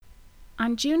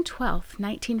On June 12,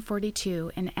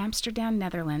 1942, in Amsterdam,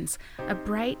 Netherlands, a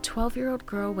bright 12-year-old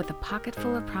girl with a pocket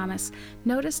full of promise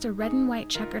noticed a red and white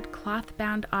checkered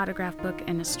cloth-bound autograph book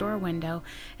in a store window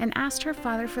and asked her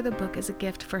father for the book as a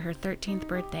gift for her 13th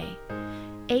birthday.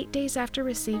 8 days after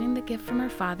receiving the gift from her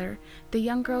father, the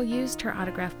young girl used her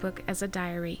autograph book as a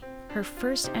diary, her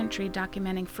first entry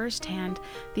documenting firsthand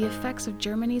the effects of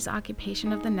Germany's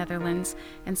occupation of the Netherlands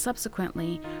and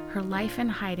subsequently her life in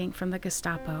hiding from the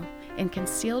Gestapo, in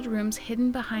concealed rooms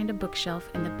hidden behind a bookshelf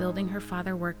in the building her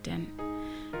father worked in.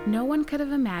 No one could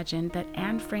have imagined that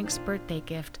Anne Frank's birthday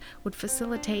gift would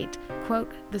facilitate,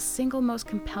 quote, the single most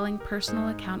compelling personal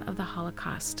account of the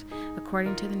Holocaust,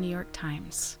 according to the New York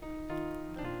Times.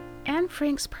 Anne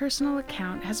Frank's personal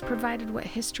account has provided what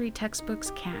history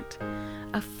textbooks can't,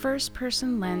 a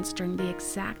first-person lens during the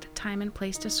exact time and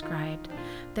place described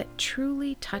that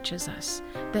truly touches us,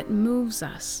 that moves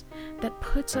us, that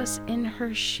puts us in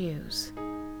her shoes.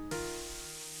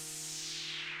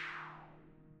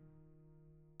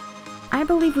 I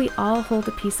believe we all hold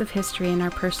a piece of history in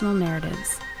our personal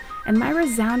narratives, and my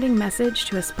resounding message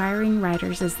to aspiring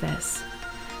writers is this: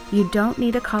 you don't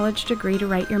need a college degree to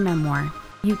write your memoir.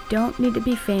 You don't need to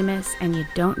be famous, and you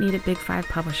don't need a Big Five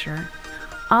publisher.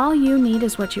 All you need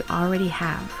is what you already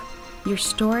have, your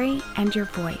story and your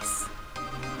voice.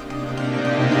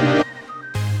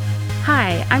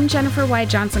 Hi, I'm Jennifer Y.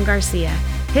 Johnson Garcia,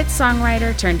 hit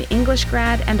songwriter turned English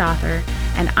grad and author,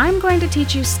 and I'm going to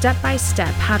teach you step by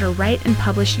step how to write and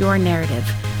publish your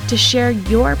narrative, to share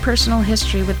your personal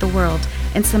history with the world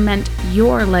and cement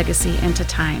your legacy into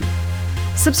time.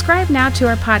 Subscribe now to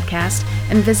our podcast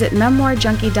and visit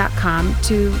memoirjunkie.com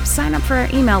to sign up for our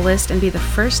email list and be the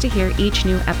first to hear each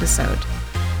new episode.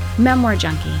 Memoir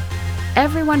Junkie.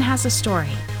 Everyone has a story.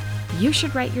 You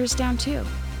should write yours down too.